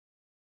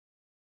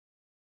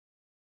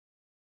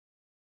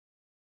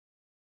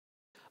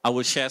I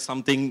will share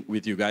something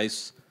with you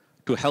guys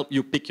to help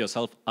you pick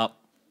yourself up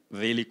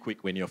really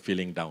quick when you're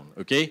feeling down,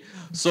 okay?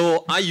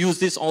 So I use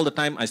this all the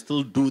time. I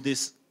still do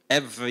this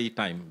every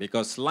time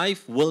because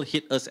life will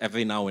hit us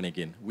every now and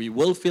again. We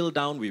will feel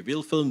down, we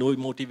will feel no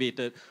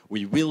motivated,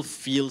 we will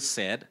feel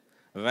sad,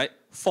 right?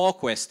 4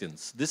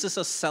 questions. This is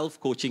a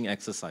self-coaching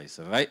exercise,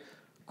 right?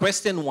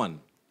 Question 1,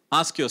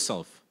 ask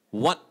yourself,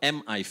 what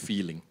am I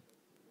feeling?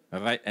 All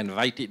right, and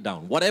write it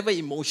down. Whatever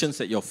emotions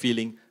that you're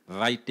feeling,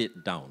 write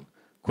it down.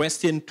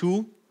 Question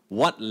 2,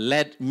 what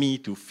led me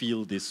to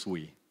feel this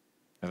way?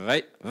 All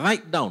right,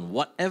 write down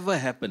whatever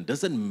happened.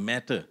 Doesn't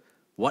matter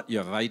what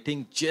you're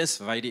writing,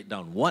 just write it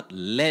down. What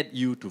led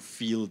you to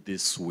feel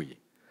this way?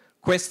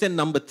 Question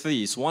number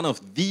 3 is one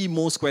of the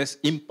most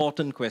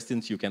important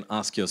questions you can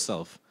ask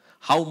yourself.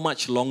 How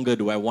much longer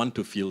do I want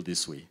to feel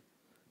this way?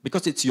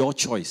 Because it's your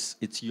choice.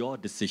 It's your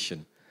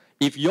decision.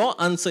 If your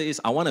answer is,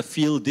 I want to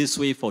feel this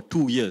way for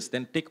 2 years,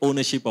 then take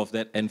ownership of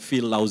that and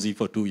feel lousy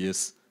for 2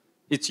 years.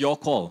 It's your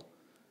call.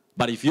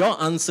 But if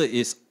your answer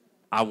is,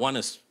 I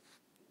want to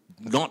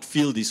not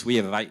feel this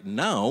way right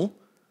now,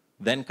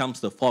 then comes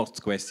the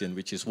 4th question,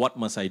 which is, what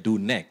must I do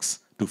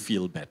next to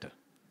feel better?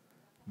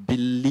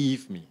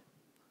 Believe me.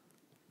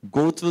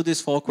 Go through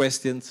these 4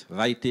 questions,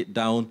 write it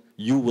down.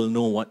 You will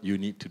know what you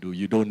need to do.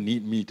 You don't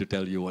need me to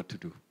tell you what to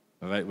do.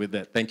 All right, with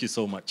that, thank you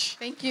so much.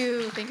 Thank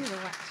you. Thank you so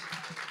much.